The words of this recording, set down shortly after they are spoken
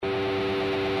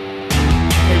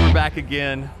we're back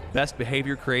again. Best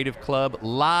Behavior Creative Club,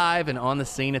 live and on the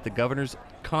scene at the Governor's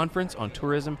Conference on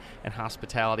Tourism and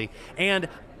Hospitality. And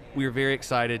we are very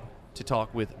excited to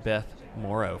talk with Beth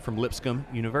Morrow from Lipscomb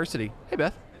University. Hey,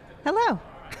 Beth. Hello.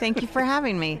 Thank you for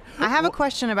having me. I have a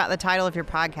question about the title of your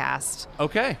podcast.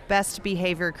 Okay. Best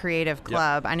Behavior Creative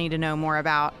Club. Yep. I need to know more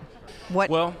about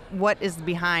what is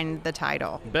behind the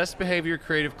title. Best Behavior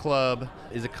Creative Club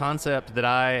is a concept that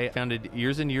I founded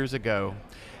years and years ago.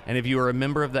 And if you are a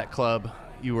member of that club,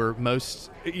 you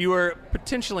are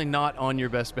potentially not on your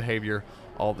best behavior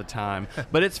all the time.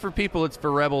 But it's for people, it's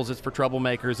for rebels, it's for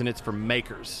troublemakers, and it's for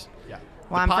makers. Yeah.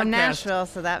 Well, I'm from Nashville,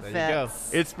 so that fits. You go.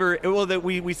 It's for,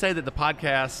 we say that the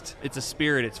podcast, it's a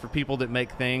spirit. It's for people that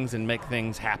make things and make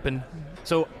things happen.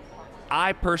 So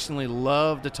I personally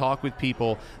love to talk with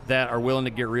people that are willing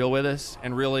to get real with us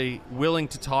and really willing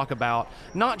to talk about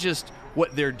not just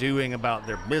what they're doing about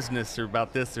their business or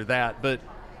about this or that, but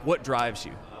what drives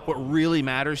you, what really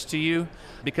matters to you.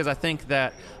 Because I think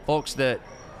that folks that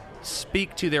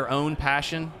speak to their own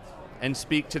passion and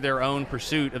speak to their own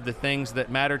pursuit of the things that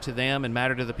matter to them and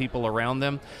matter to the people around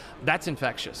them, that's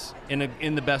infectious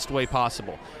in the best way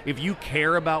possible. If you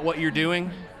care about what you're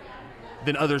doing,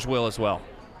 then others will as well.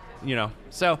 You know,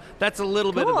 so that's a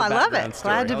little bit of the background. I love it.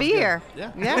 Story. Glad to be here.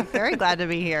 Yeah, very glad to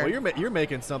be here. Well, you're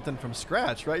making something from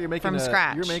scratch, right? You're making from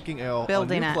scratch. You're making a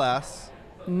building new class.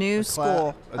 New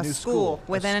school. A school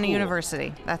within a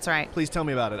university. That's right. Please tell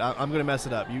me about it. I'm going to mess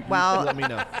it up. You let me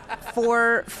know.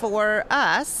 For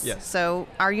us, yes. So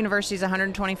our university is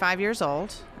 125 years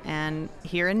old, and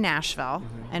here in Nashville.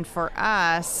 Mm-hmm. And for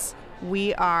us,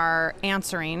 we are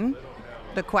answering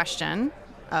the question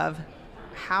of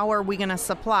how are we going to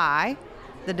supply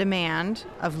the demand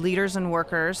of leaders and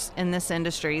workers in this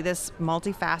industry, this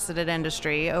multifaceted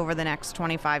industry, over the next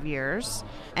 25 years?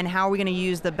 And how are we going to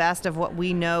use the best of what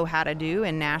we know how to do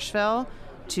in Nashville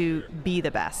to be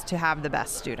the best, to have the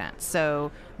best students?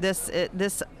 So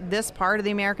this part of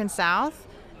the American South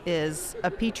is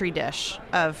a petri dish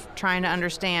of trying to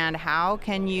understand how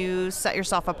can you set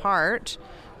yourself apart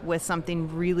with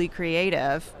something really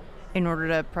creative in order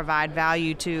to provide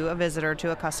value to a visitor,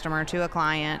 to a customer, to a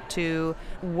client, to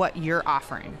what you're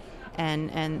offering.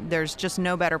 And there's just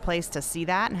no better place to see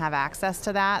that and have access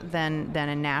to that than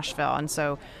in Nashville. And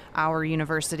so our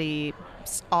university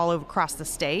all over across the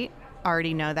state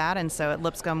already know that. And so at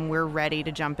Lipscomb, we're ready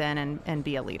to jump in and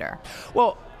be a leader.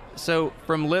 Well, so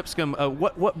from Lipscomb,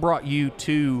 what brought you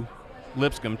to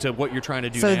Lipscomb, to what you're trying to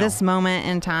do so now? This moment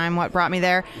in time, what brought me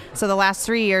there? So the last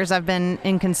 3 years I've been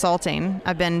in consulting.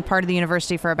 I've been part of the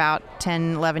university for about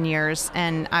 10, 11 years,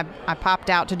 and I popped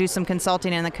out to do some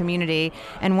consulting in the community,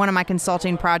 and one of my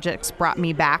consulting projects brought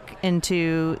me back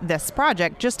into this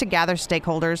project just to gather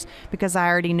stakeholders, because I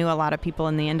already knew a lot of people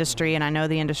in the industry, and I know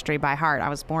the industry by heart. I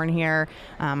was born here.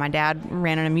 My dad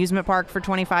ran an amusement park for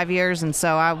 25 years, and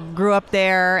so I grew up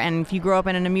there, and if you grow up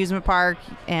in an amusement park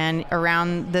and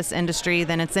around this industry,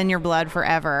 then it's in your blood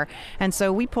forever. And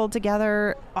so we pulled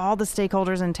together all the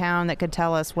stakeholders in town that could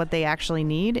tell us what they actually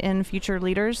need in future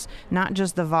leaders, not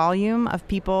just the volume of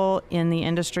people in the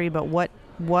industry, but what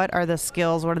are the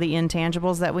skills, what are the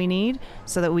intangibles that we need,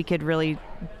 so that we could really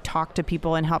talk to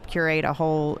people and help curate a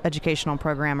whole educational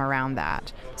program around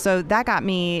that. So that got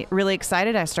me really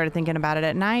excited. I started thinking about it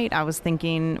at night. I was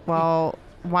thinking, well,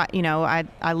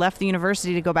 I left the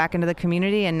university to go back into the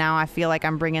community, and now I feel like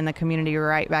I'm bringing the community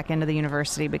right back into the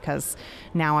university because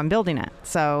now I'm building it.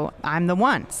 So I'm the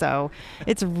one. So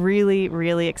it's really,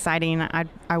 really exciting.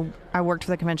 I worked for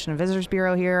the Convention and Visitors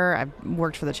Bureau here. I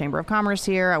worked for the Chamber of Commerce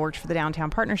here. I worked for the Downtown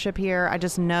Partnership here. I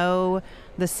just know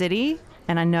the city,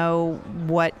 and I know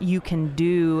what you can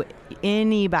do.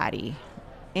 Anybody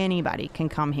can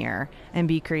come here and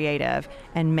be creative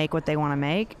and make what they want to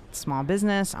make. Small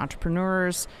business,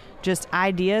 entrepreneurs, just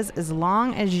ideas, as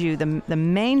long as the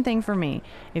main thing for me,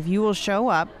 if you will show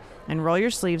up and roll your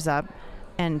sleeves up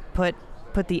and put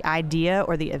the idea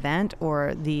or the event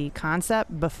or the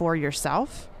concept before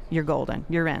yourself, you're golden.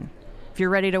 You're in. If you're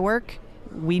ready to work,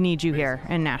 we need you here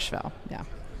in Nashville. Yeah.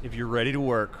 If you're ready to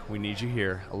work, we need you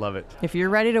here. I love it. If you're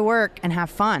ready to work and have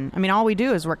fun. I mean, all we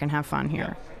do is work and have fun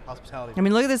here. Yeah. Hospitality. I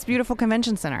mean, look at this beautiful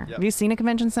convention center. Yep. Have you seen a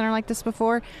convention center like this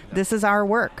before? Yep. This is our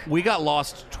work. We got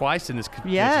lost twice in this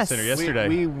convention center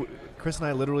yesterday. Chris and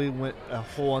I literally went a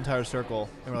whole entire circle,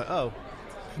 and we're like, oh.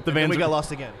 And we got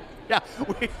lost again. Yeah,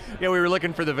 we were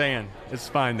looking for the van. It's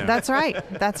fine though. That's right.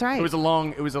 That's right. It was a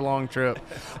long trip.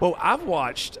 Well, I've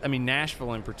watched. I mean,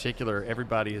 Nashville in particular.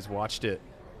 Everybody has watched it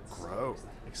grow.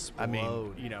 Explode. I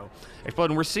mean, explode.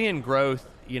 And we're seeing growth.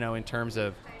 In terms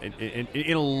of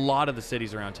in a lot of the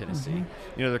cities around Tennessee.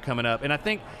 Mm-hmm. They're coming up, and I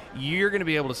think you're going to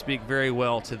be able to speak very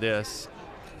well to this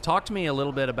Talk to me a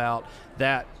little bit about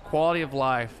that quality of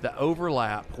life, the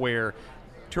overlap where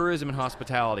tourism and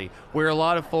hospitality, where a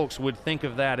lot of folks would think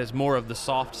of that as more of the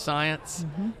soft science,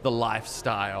 the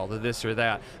lifestyle, the this or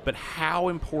that. But how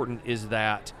important is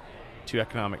that to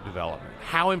economic development?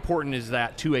 How important is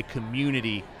that to a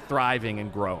community thriving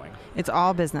and growing? It's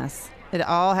all business. It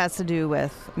all has to do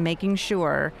with making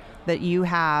sure that you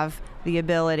have the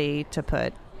ability to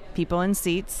put people in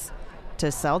seats,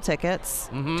 to sell tickets,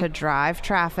 to drive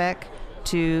traffic,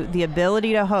 to the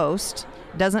ability to host.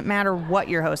 Doesn't matter what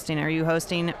you're hosting. Are you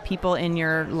hosting people in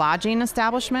your lodging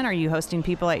establishment? Are you hosting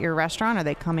people at your restaurant? Are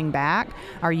they coming back?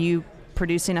 Are you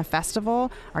producing a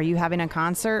festival? Are you having a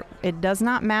concert? It does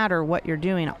not matter what you're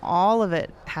doing. All of it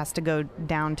has to go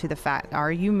down to the fact,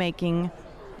 are you making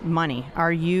money?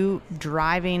 Are you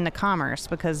driving the commerce?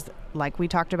 Because like we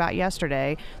talked about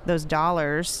yesterday, those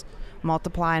dollars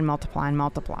multiply and multiply and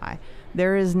multiply.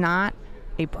 There is not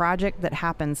a project that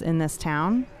happens in this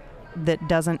town that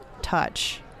doesn't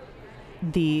touch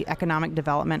the economic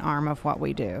development arm of what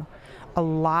we do. A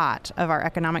lot of our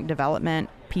economic development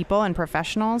people and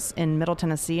professionals in Middle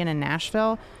Tennessee and in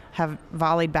Nashville have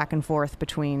volleyed back and forth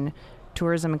between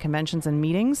tourism and conventions and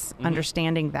meetings,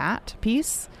 understanding that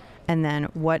piece, and then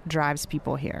what drives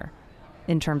people here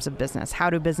in terms of business. How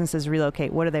do businesses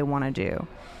relocate? What do they want to do?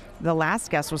 The last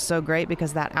guest was so great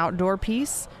because that outdoor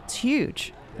piece, it's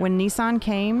huge. When Nissan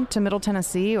came to Middle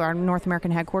Tennessee, our North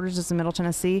American headquarters is in Middle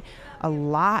Tennessee, a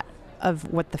lot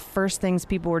of what the first things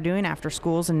people were doing after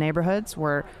schools and neighborhoods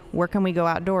were, where can we go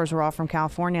outdoors? We're all from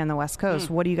California and the West Coast.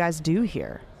 What do you guys do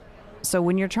here? So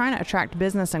when you're trying to attract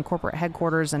business and corporate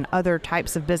headquarters and other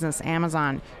types of business,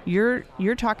 Amazon, you're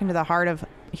talking to the heart of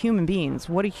human beings.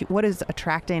 What is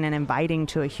attracting and inviting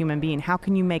to a human being? How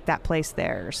can you make that place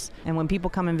theirs? And when people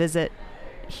come and visit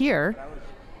here,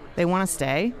 they want to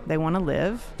stay, they want to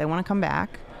live, they want to come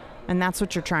back, and that's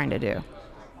what you're trying to do.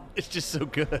 It's just so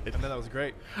good. I know, that was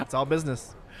great. It's all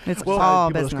business. It's Well, all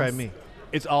people business. describe me.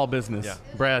 It's all business. Yeah.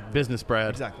 Brad, business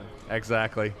Brad.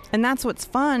 Exactly. And that's what's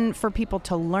fun for people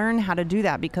to learn how to do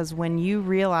that, because when you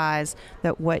realize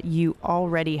that what you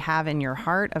already have in your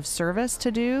heart of service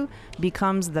to do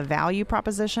becomes the value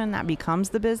proposition, that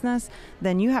becomes the business,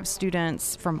 then you have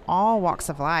students from all walks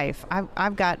of life.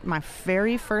 I've got my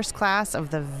very first class of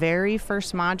the very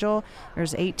first module.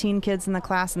 There's 18 kids in the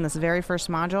class in this very first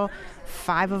module.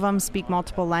 5 of them speak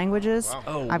multiple languages. Wow.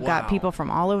 Oh, I've got people from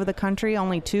all over the country.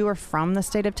 Only 2 are from the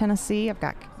state of Tennessee. I've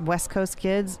got West Coast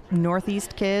kids,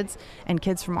 Northeast kids, and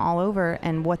kids from all over.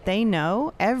 And what they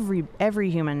know, every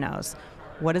human knows.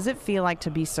 What does it feel like to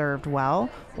be served well?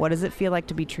 What does it feel like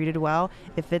to be treated well?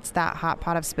 If it's that hot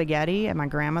pot of spaghetti at my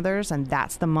grandmother's and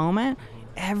that's the moment,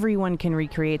 everyone can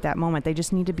recreate that moment. They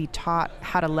just need to be taught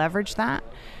how to leverage that.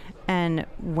 And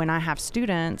when I have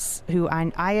students who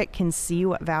I can see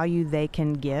what value they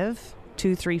can give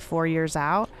 2, 3, 4 years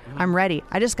out, I'm ready.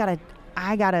 I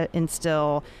gotta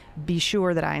be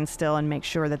sure that I instill and make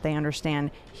sure that they understand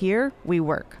here we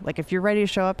work. Like if you're ready to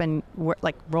show up and work,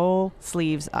 like roll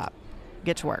sleeves up,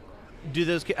 get to work.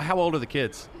 How old are the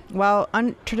kids? Well,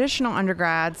 traditional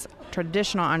undergrads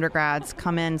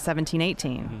come in 17,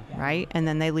 18, right? And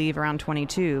then they leave around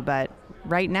 22. But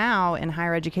right now in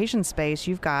higher education space,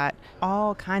 you've got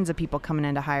all kinds of people coming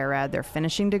into higher ed. They're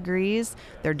finishing degrees.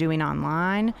 They're doing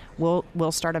online.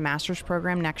 We'll start a master's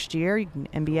program next year,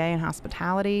 MBA in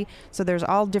hospitality. So there's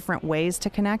all different ways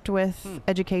to connect with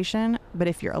education. But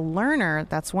if you're a learner,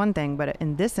 that's one thing. But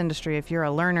in this industry, if you're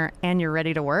a learner and you're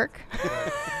ready to work,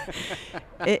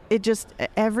 it just,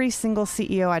 every single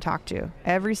CEO I talk to,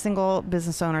 every single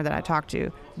business owner that I talk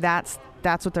to, that's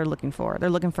what they're looking for. They're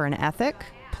looking for an ethic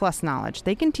plus knowledge.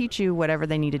 They can teach you whatever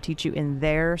they need to teach you in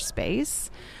their space,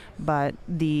 but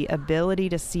the ability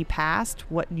to see past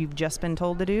what you've just been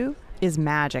told to do is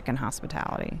magic in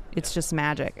hospitality. It's just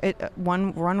magic.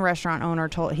 One restaurant owner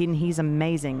told, he's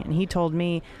amazing, and he told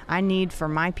me, I need for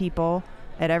my people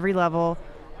at every level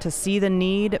to see the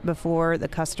need before the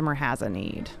customer has a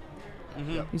need.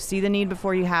 You see the need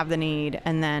before you have the need,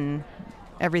 and then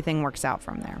everything works out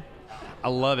from there. I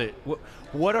love it.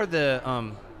 What are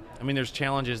the, there's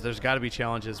challenges, there's got to be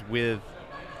challenges with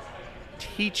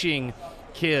teaching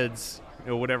kids,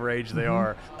 whatever age they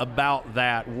are, about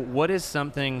that. What is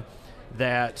something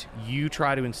that you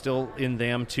try to instill in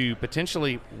them to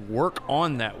potentially work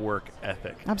on that work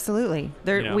ethic? Absolutely.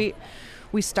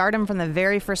 we start them from the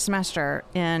very first semester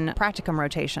in practicum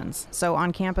rotations. So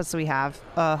on campus, we have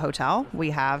a hotel,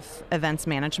 we have events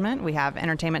management, we have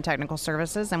entertainment technical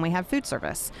services, and we have food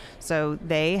service. So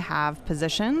they have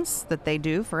positions that they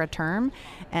do for a term,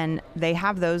 and they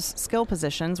have those skill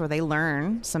positions where they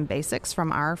learn some basics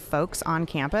from our folks on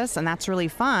campus, and that's really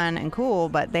fun and cool,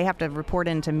 but they have to report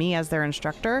into me as their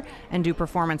instructor and do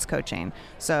performance coaching.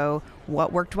 So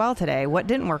what worked well today? What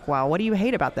didn't work well? What do you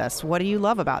hate about this? What do you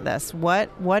love about this?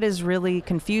 What is really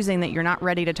confusing that you're not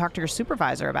ready to talk to your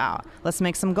supervisor about? Let's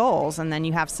make some goals, and then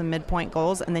you have some midpoint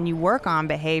goals, and then you work on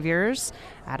behaviors,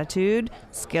 attitude,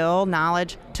 skill,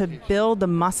 knowledge to build the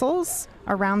muscles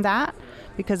around that.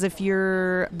 Because if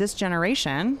you're this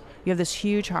generation, you have this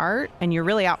huge heart and you're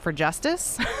really out for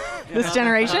justice, this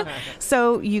generation.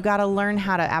 So you got to learn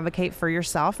how to advocate for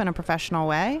yourself in a professional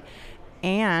way.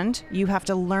 And you have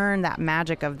to learn that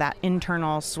magic of that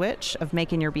internal switch of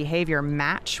making your behavior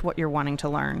match what you're wanting to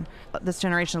learn. This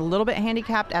generation is a little bit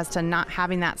handicapped as to not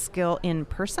having that skill in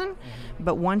person,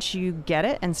 but once you get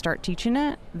it and start teaching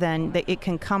it, then it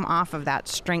can come off of that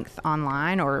strength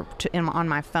online or on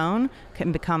my phone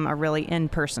can become a really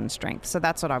in-person strength. So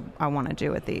that's what I want to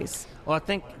do with these. Well, I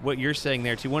think what you're saying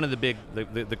there too, one of the big,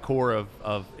 the core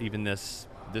of even this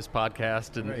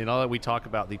podcast and all that we talk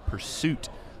about, the pursuit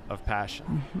of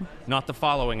passion, not the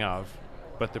following of,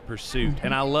 but the pursuit.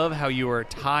 And I love how you are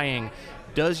tying,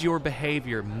 does your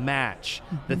behavior match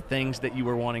the things that you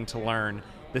were wanting to learn,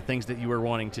 the things that you were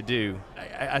wanting to do?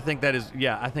 I think that is,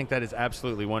 I think that is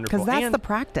absolutely wonderful. Because that's the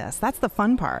practice. That's the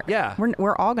fun part. Yeah.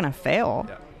 We're all going to fail.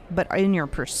 Yeah. But in your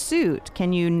pursuit,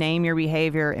 can you name your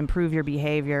behavior, improve your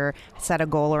behavior, set a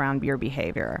goal around your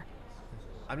behavior?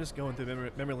 I'm just going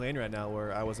through memory lane right now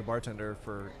where I was a bartender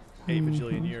for 8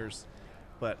 bajillion years.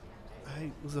 But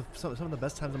it was some of the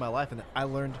best times of my life, and I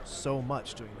learned so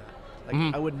much doing that.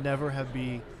 Like I would never have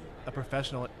be a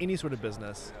professional in any sort of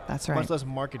business, that's right, much less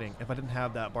marketing, if I didn't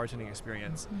have that bartending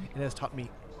experience. It has taught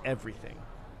me everything.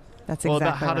 That's well, exactly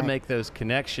about how right. to make those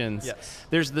connections. Yes.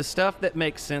 There's the stuff that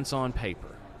makes sense on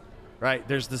paper, right?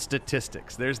 There's the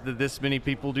statistics. There's the this many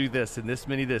people do this and this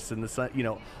many this and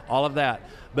the all of that.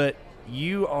 But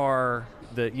you are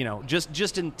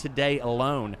just in today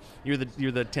alone, you're the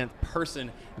 10th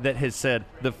person that has said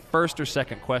the first or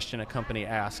second question a company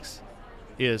asks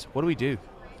is, what do we do?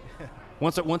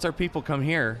 Once our people come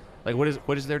here, like what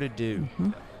is there to do?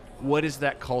 What is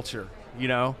that culture?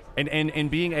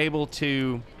 And being able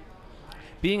to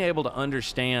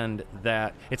understand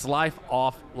that it's life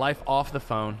off the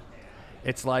phone,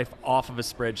 it's life off of a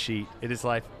spreadsheet. It is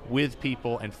life with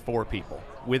people and for people.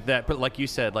 With that, but like you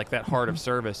said, like that heart of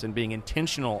service and being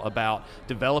intentional about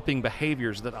developing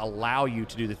behaviors that allow you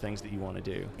to do the things that you want to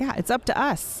do. Yeah, it's up to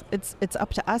us. It's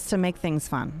up to us to make things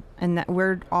fun, and that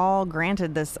we're all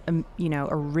granted this,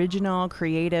 original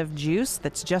creative juice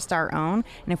that's just our own.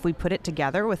 And if we put it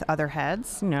together with other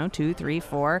heads, 2, 3,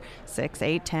 4, 6,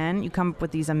 8, 10, you come up with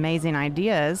these amazing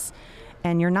ideas,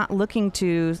 and you're not looking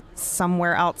to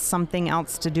something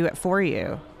else to do it for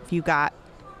you. If you got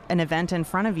an event in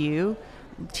front of you,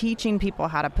 teaching people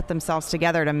how to put themselves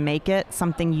together to make it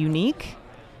something unique,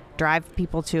 drive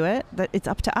people to it, that it's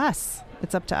up to us.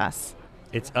 It's up to us.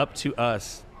 It's up to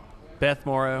us. Beth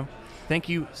Morrow, thank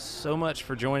you so much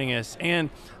for joining us. And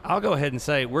I'll go ahead and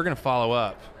say we're going to follow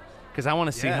up because I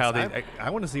want to see how they... I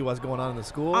want to see what's going on in the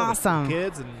school. Awesome. With the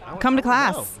kids. Come to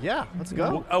class. Yeah, let's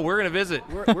go. Oh, we're going to visit.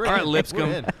 We're all right, in. Lipscomb.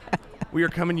 We're in. We are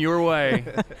coming your way.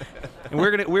 And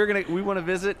we want to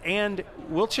visit, and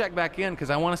we'll check back in because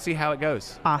I want to see how it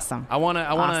goes. Awesome. I want to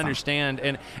understand,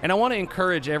 and I want to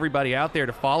encourage everybody out there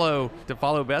to follow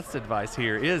Beth's advice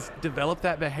here is develop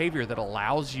that behavior that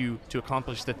allows you to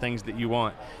accomplish the things that you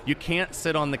want. You can't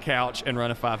sit on the couch and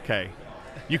run a 5K.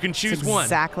 You can choose one.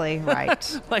 Exactly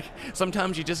right. Like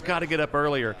sometimes you just got to get up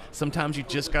earlier. Sometimes you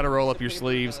just got to roll up your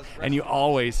sleeves, and you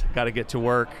always got to get to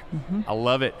work. I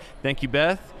love it. Thank you,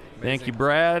 Beth. Amazing. Thank you,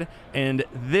 Brad. And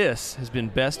this has been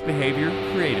Best Behavior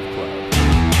Creative Club.